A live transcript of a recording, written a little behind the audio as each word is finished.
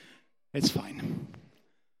It's fine.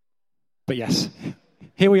 But yes,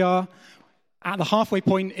 here we are at the halfway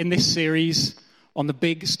point in this series on the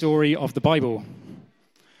big story of the Bible.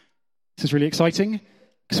 This is really exciting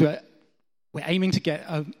because we're aiming to get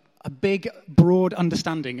a big, broad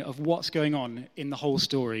understanding of what's going on in the whole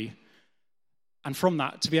story. And from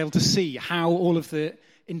that, to be able to see how all of the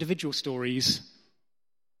individual stories,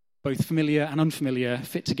 both familiar and unfamiliar,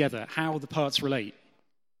 fit together, how the parts relate.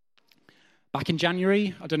 Back in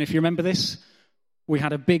January, I don't know if you remember this, we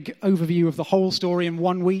had a big overview of the whole story in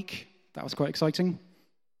 1 week. That was quite exciting.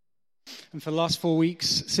 And for the last 4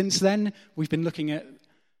 weeks since then, we've been looking at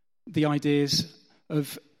the ideas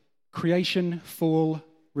of creation, fall,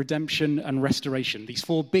 redemption, and restoration. These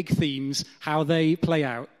 4 big themes, how they play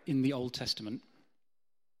out in the Old Testament.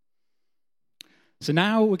 So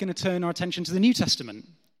now we're going to turn our attention to the New Testament.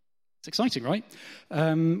 It's exciting, right? We're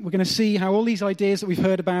going to see how all these ideas that we've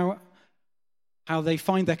heard about, how they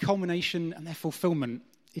find their culmination and their fulfillment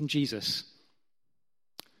in Jesus.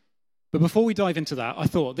 But before we dive into that, I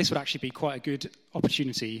thought this would actually be quite a good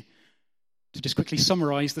opportunity to just quickly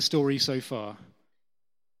summarize the story so far.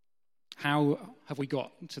 How have we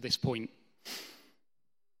got to this point?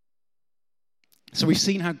 So we've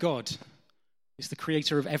seen how God is the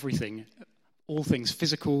creator of everything, all things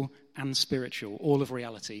physical and spiritual, all of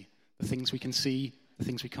reality, the things we can see, the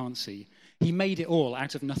things we can't see. He made it all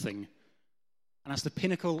out of nothing. And as the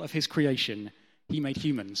pinnacle of his creation, he made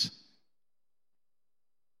humans.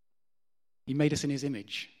 He made us in his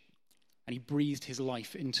image, and he breathed his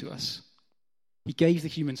life into us. He gave the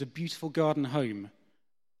humans a beautiful garden home, and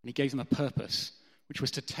he gave them a purpose, which was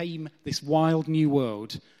to tame this wild new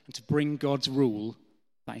world and to bring God's rule,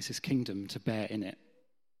 that is his kingdom, to bear in it.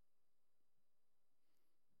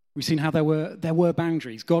 We've seen how there were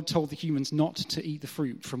boundaries. God told the humans not to eat the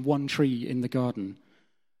fruit from one tree in the garden,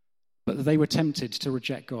 but that they were tempted to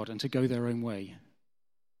reject God and to go their own way.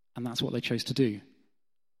 And that's what they chose to do.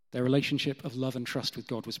 Their relationship of love and trust with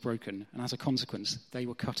God was broken, and as a consequence, they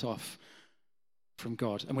were cut off from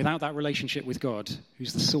God. And without that relationship with God,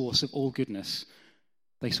 who's the source of all goodness,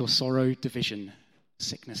 they saw sorrow, division,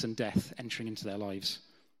 sickness, and death entering into their lives.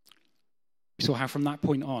 We saw how from that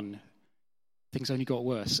point on, things only got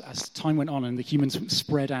worse. As time went on and the humans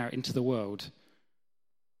spread out into the world,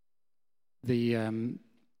 they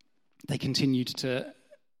continued to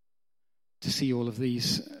see all of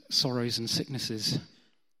these sorrows and sicknesses,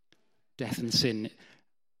 death and sin.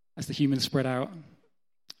 As the humans spread out,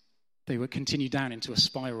 they would continue down into a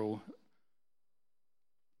spiral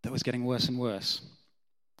that was getting worse and worse.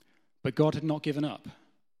 But God had not given up.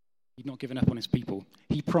 He'd not given up on his people.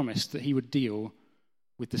 He promised that he would deal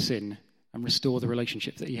with the sin and restore the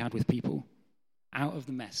relationship that he had with people. Out of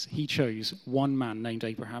the mess, he chose one man named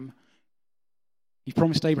Abraham. He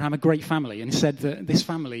promised Abraham a great family and said that this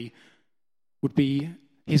family would be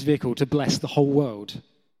his vehicle to bless the whole world.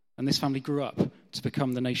 And this family grew up to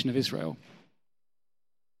become the nation of Israel.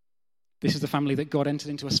 This is the family that God entered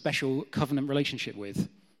into a special covenant relationship with.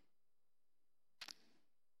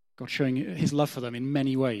 God showing his love for them in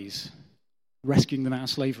many ways, rescuing them out of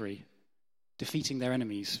slavery, defeating their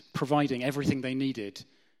enemies, providing everything they needed,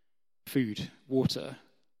 food, water,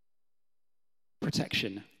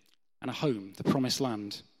 protection, and a home, the promised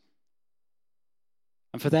land.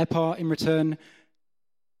 And for their part, in return,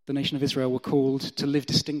 the nation of Israel were called to live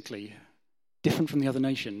distinctly, different from the other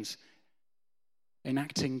nations,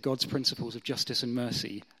 enacting God's principles of justice and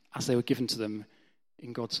mercy as they were given to them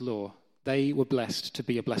in God's law. They were blessed to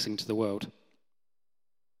be a blessing to the world.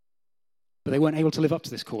 But they weren't able to live up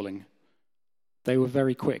to this calling. They were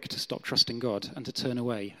very quick to stop trusting God and to turn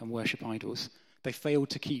away and worship idols. They failed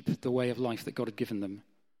to keep the way of life that God had given them.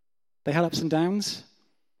 They had ups and downs.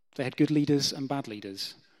 They had good leaders and bad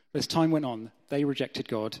leaders. But as time went on, they rejected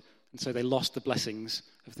God, and so they lost the blessings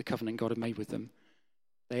of the covenant God had made with them.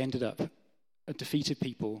 They ended up a defeated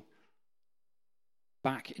people,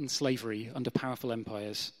 back in slavery under powerful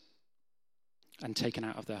empires, and taken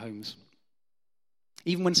out of their homes.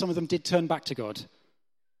 Even when some of them did turn back to God,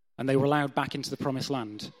 and they were allowed back into the promised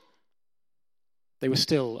land, they were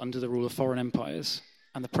still under the rule of foreign empires,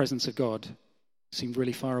 and the presence of God seemed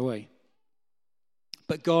really far away.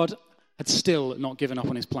 But God had still not given up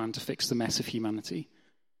on his plan to fix the mess of humanity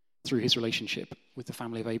through his relationship with the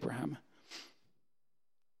family of Abraham.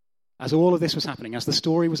 As all of this was happening, as the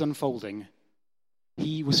story was unfolding,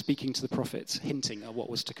 he was speaking to the prophets, hinting at what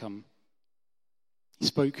was to come. He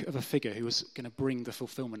spoke of a figure who was going to bring the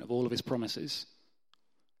fulfillment of all of his promises,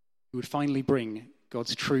 who would finally bring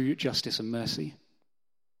God's true justice and mercy,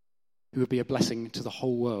 who would be a blessing to the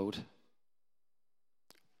whole world.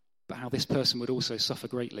 But how this person would also suffer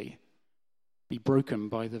greatly be broken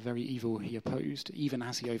by the very evil he opposed, even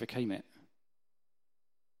as he overcame it.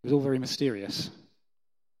 It was all very mysterious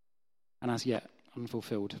and as yet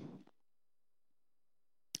unfulfilled.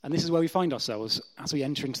 And this is where we find ourselves as we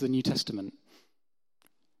enter into the New Testament.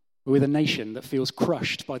 We're with a nation that feels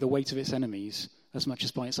crushed by the weight of its enemies as much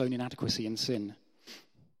as by its own inadequacy and sin.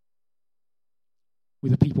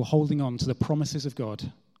 With a people holding on to the promises of God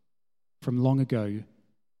from long ago,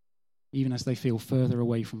 even as they feel further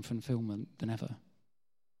away from fulfillment than ever.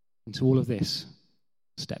 Into all of this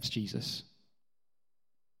steps Jesus.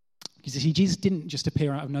 Because you see, Jesus didn't just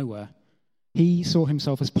appear out of nowhere. He saw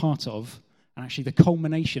himself as part of, and actually the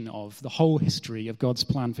culmination of, the whole history of God's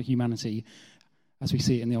plan for humanity as we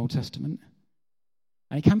see it in the Old Testament.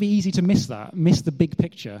 And it can be easy to miss that, miss the big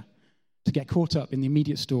picture, to get caught up in the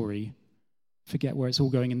immediate story, forget where it's all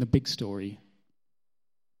going in the big story.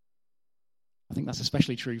 I think that's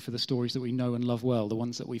especially true for the stories that we know and love well, the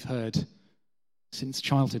ones that we've heard since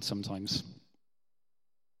childhood sometimes.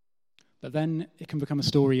 But then it can become a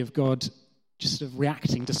story of God just sort of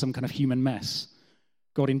reacting to some kind of human mess,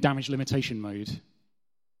 God in damage limitation mode.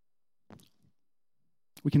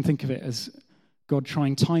 We can think of it as God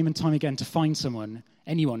trying time and time again to find someone,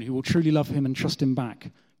 anyone who will truly love him and trust him back,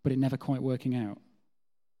 but it never quite working out.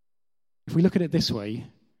 If we look at it this way,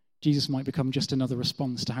 Jesus might become just another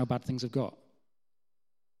response to how bad things have got.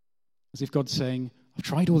 As if God's saying, I've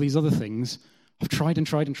tried all these other things, I've tried and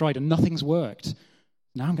tried and tried, and nothing's worked.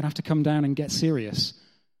 Now I'm going to have to come down and get serious,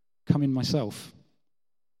 come in myself.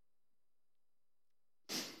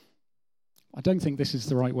 I don't think this is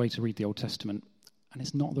the right way to read the Old Testament, and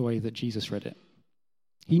it's not the way that Jesus read it.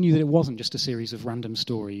 He knew that it wasn't just a series of random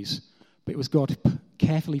stories, but it was God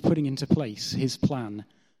carefully putting into place his plan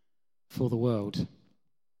for the world.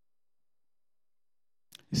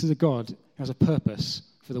 This is a God who has a purpose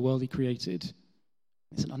for the world he created.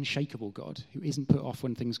 It's an unshakable God who isn't put off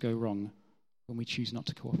when things go wrong, when we choose not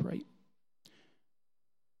to cooperate.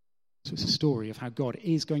 So it's a story of how God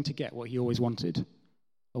is going to get what he always wanted,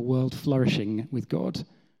 a world flourishing with God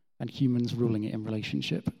and humans ruling it in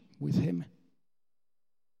relationship with him.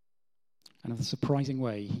 And of the surprising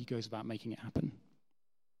way he goes about making it happen.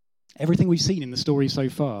 Everything we've seen in the story so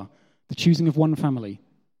far, the choosing of one family,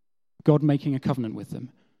 God making a covenant with them,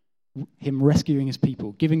 him rescuing his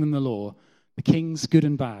people, giving them the law, the kings, good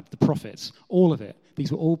and bad, the prophets, all of it,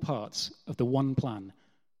 these were all parts of the one plan,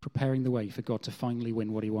 preparing the way for God to finally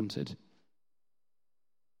win what he wanted.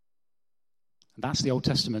 And that's the Old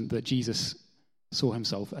Testament that Jesus saw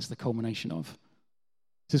himself as the culmination of.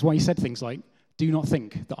 This is why he said things like, do not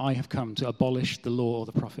think that I have come to abolish the law or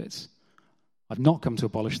the prophets. I've not come to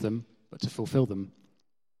abolish them, but to fulfill them.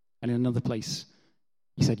 And in another place,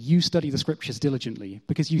 he said, you study the scriptures diligently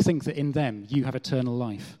because you think that in them you have eternal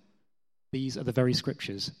life. These are the very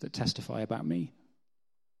scriptures that testify about me.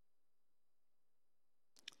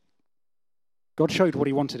 God showed what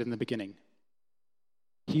he wanted in the beginning.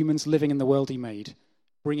 Humans living in the world he made,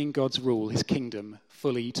 bringing God's rule, his kingdom,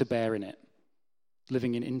 fully to bear in it,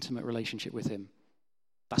 living in intimate relationship with him.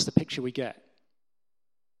 That's the picture we get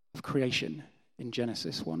of creation in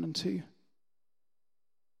Genesis 1 and 2.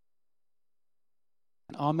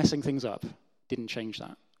 And our messing things up didn't change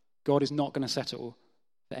that. God is not going to settle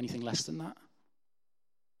for anything less than that.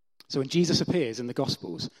 So when Jesus appears in the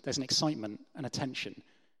Gospels, there's an excitement and a tension.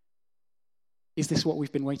 Is this what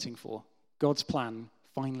we've been waiting for? God's plan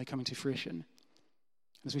finally coming to fruition.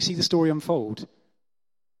 As we see the story unfold,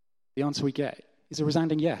 the answer we get is a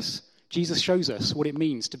resounding yes. Jesus shows us what it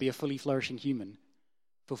means to be a fully flourishing human,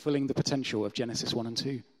 fulfilling the potential of Genesis 1 and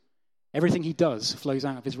 2. Everything he does flows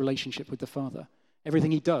out of his relationship with the Father.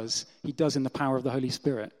 Everything he does in the power of the Holy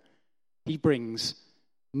Spirit. He brings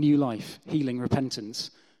new life, healing,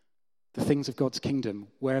 repentance, the things of God's kingdom,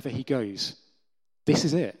 wherever he goes. This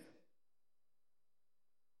is it.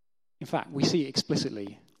 In fact, we see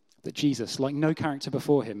explicitly that Jesus, like no character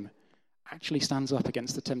before him, actually stands up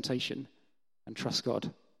against the temptation and trusts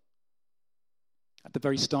God. At the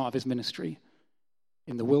very start of his ministry,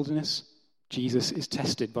 in the wilderness, Jesus is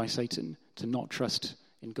tested by Satan to not trust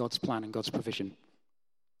in God's plan and God's provision,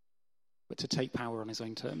 but to take power on his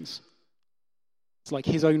own terms. It's like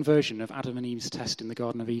his own version of Adam and Eve's test in the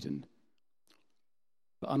Garden of Eden.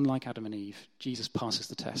 But unlike Adam and Eve, Jesus passes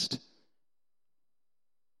the test.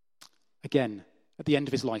 Again, at the end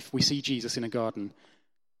of his life, we see Jesus in a garden.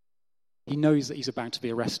 He knows that he's about to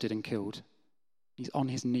be arrested and killed. He's on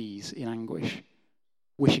his knees in anguish,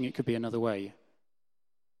 wishing it could be another way.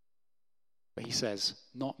 But he says,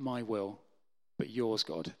 not my will, but yours,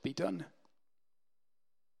 God, be done.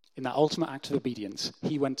 In that ultimate act of obedience,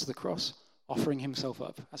 he went to the cross, offering himself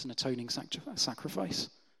up as an atoning sacrifice.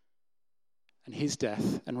 and his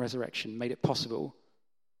death and resurrection made it possible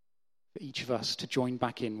for each of us to join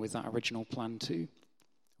back in with that original plan too.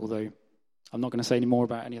 Although I'm not going to say any more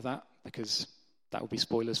about any of that because that would be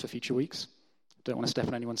spoilers for future weeks. Don't want to step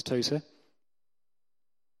on anyone's toes here.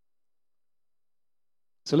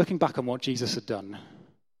 So looking back on what Jesus had done,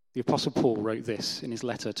 the Apostle Paul wrote this in his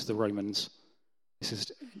letter to the Romans. This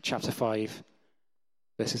is chapter 5,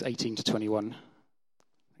 verses 18 to 21.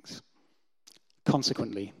 Thanks.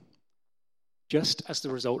 Consequently, just as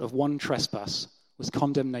the result of one trespass was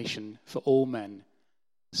condemnation for all men,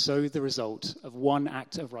 so the result of one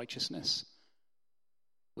act of righteousness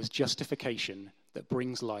was justification that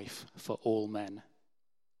brings life for all men.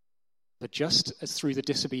 But just as through the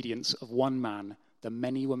disobedience of one man the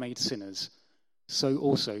many were made sinners, so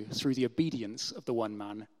also through the obedience of the one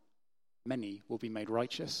man many will be made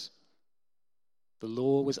righteous. The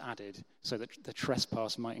law was added so that the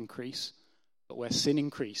trespass might increase, but where sin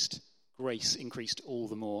increased, grace increased all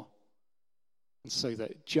the more. And so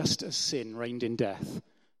that just as sin reigned in death,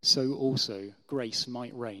 so also grace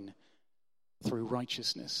might reign through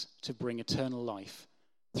righteousness to bring eternal life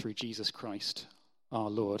through Jesus Christ,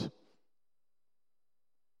 our Lord.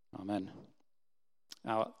 Amen.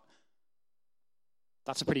 Now,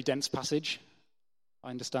 that's a pretty dense passage. I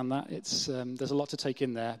understand that. There's a lot to take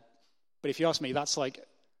in there. But if you ask me, that's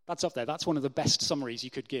up there. That's one of the best summaries you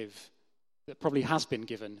could give that probably has been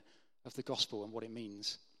given of the gospel and what it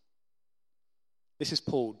means. This is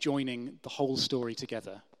Paul joining the whole story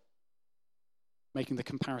together, making the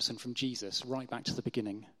comparison from Jesus right back to the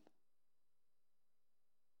beginning.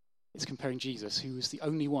 It's comparing Jesus, who was the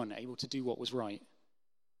only one able to do what was right,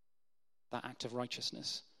 that act of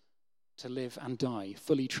righteousness, to live and die,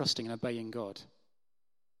 fully trusting and obeying God.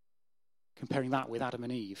 Comparing that with Adam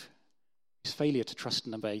and Eve, whose failure to trust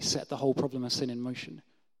and obey set the whole problem of sin in motion.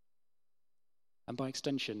 And by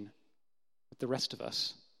extension, with the rest of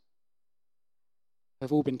us,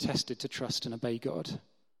 have all been tested to trust and obey God,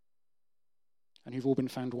 and who've all been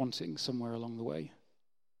found wanting somewhere along the way.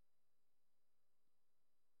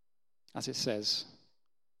 As it says,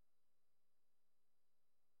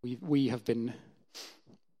 we have been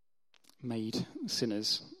made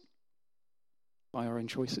sinners by our own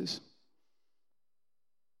choices.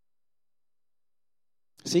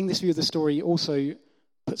 Seeing this view of the story also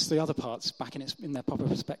puts the other parts back in their proper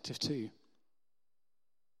perspective too.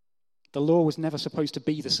 The law was never supposed to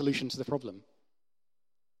be the solution to the problem.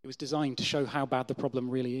 It was designed to show how bad the problem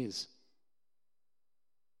really is.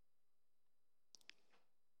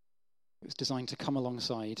 It was designed to come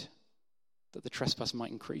alongside that the trespass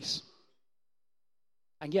might increase.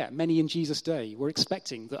 And yet, many in Jesus' day were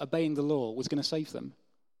expecting that obeying the law was going to save them.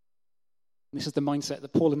 And this is the mindset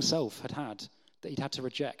that Paul himself had, that he'd had to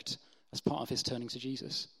reject as part of his turning to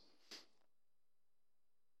Jesus.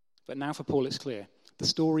 But now for Paul, it's clear. The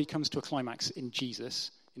story comes to a climax in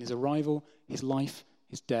Jesus, in his arrival, his life,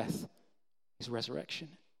 his death, his resurrection.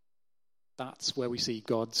 That's where we see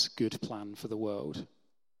God's good plan for the world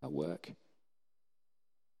at work.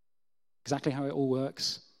 Exactly how it all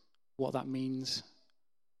works, what that means,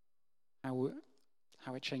 how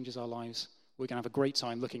it changes our lives, we're going to have a great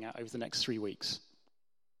time looking at over the next 3 weeks.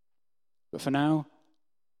 But for now,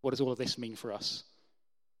 what does all of this mean for us?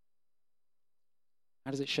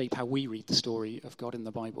 How does it shape how we read the story of God in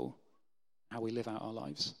the Bible, how we live out our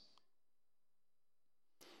lives?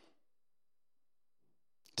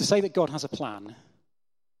 To say that God has a plan,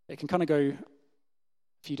 it can kind of go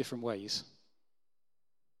a few different ways.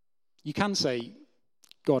 You can say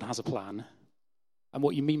God has a plan, and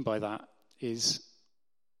what you mean by that is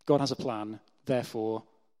God has a plan, therefore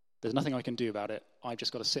there's nothing I can do about it. I've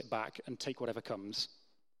just got to sit back and take whatever comes.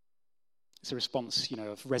 It's a response,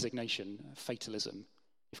 of resignation, of fatalism.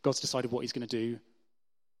 If God's decided what he's going to do,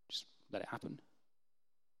 just let it happen.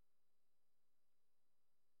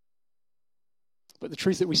 But the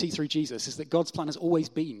truth that we see through Jesus is that God's plan has always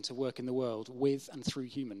been to work in the world with and through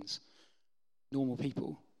humans, normal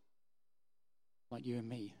people like you and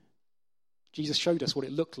me. Jesus showed us what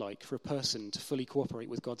it looked like for a person to fully cooperate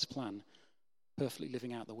with God's plan, perfectly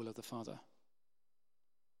living out the will of the Father.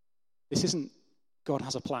 This isn't God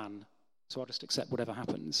has a plan, so I'll just accept whatever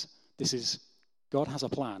happens. This is God has a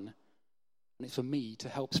plan, and it's for me to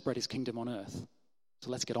help spread his kingdom on earth. So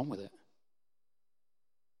let's get on with it.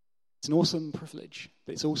 It's an awesome privilege,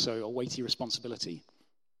 but it's also a weighty responsibility.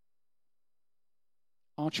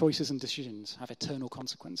 Our choices and decisions have eternal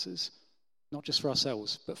consequences, not just for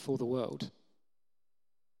ourselves, but for the world.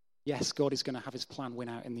 Yes, God is going to have his plan win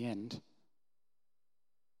out in the end.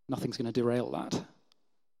 Nothing's going to derail that.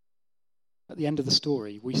 At the end of the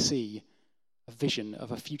story, we see a vision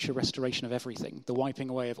of a future restoration of everything, the wiping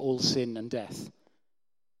away of all sin and death.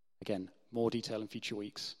 Again, more detail in future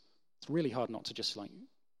weeks. It's really hard not to just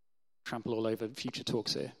trample all over future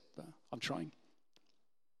talks here, but I'm trying.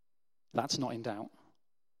 That's not in doubt.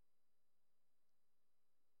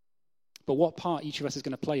 But what part each of us is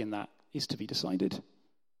going to play in that is to be decided.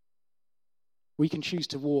 We can choose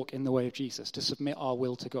to walk in the way of Jesus, to submit our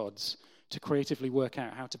will to God's, to creatively work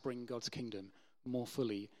out how to bring God's kingdom more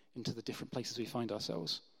fully into the different places we find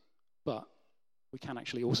ourselves. But we can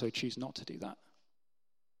actually also choose not to do that.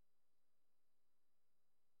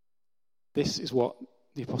 This is what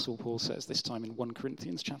the Apostle Paul says this time in 1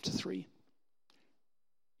 Corinthians chapter 3.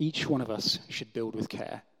 Each one of us should build with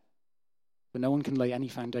care, but no one can lay any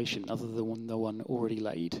foundation other than the one already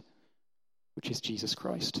laid, which is Jesus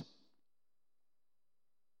Christ.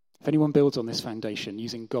 If anyone builds on this foundation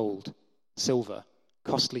using gold, silver,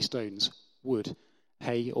 costly stones, wood,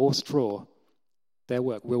 hay, or straw, their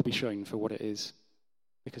work will be shown for what it is,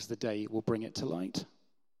 because the day will bring it to light.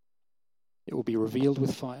 It will be revealed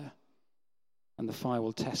with fire, and the fire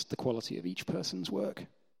will test the quality of each person's work.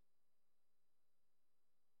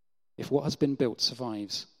 If what has been built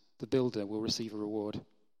survives, the builder will receive a reward.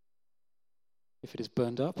 If it is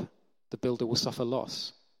burned up, the builder will suffer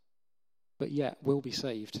loss, but yet will be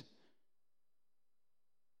saved,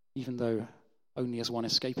 even though only as one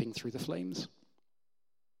escaping through the flames.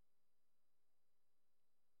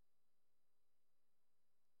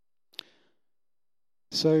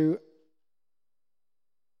 So,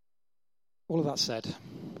 all of that said,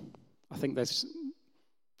 I think there's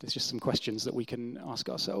just some questions that we can ask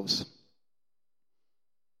ourselves.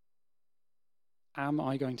 Am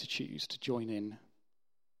I going to choose to join in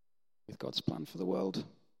with God's plan for the world?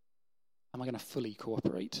 Am I going to fully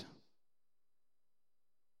cooperate?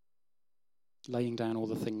 Laying down all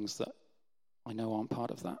the things that I know aren't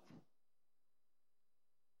part of that.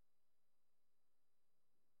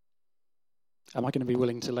 Am I going to be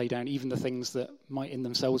willing to lay down even the things that might in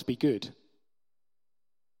themselves be good,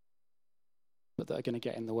 but that are going to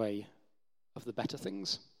get in the way of the better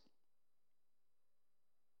things?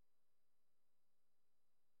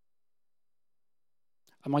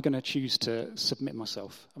 Am I going to choose to submit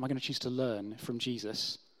myself? Am I going to choose to learn from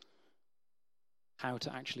Jesus how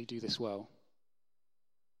to actually do this well?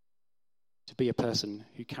 To be a person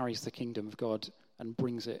who carries the kingdom of God and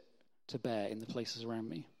brings it to bear in the places around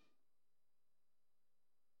me?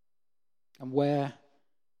 And where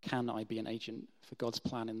can I be an agent for God's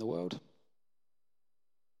plan in the world?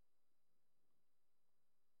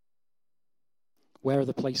 Where are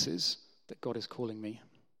the places that God is calling me?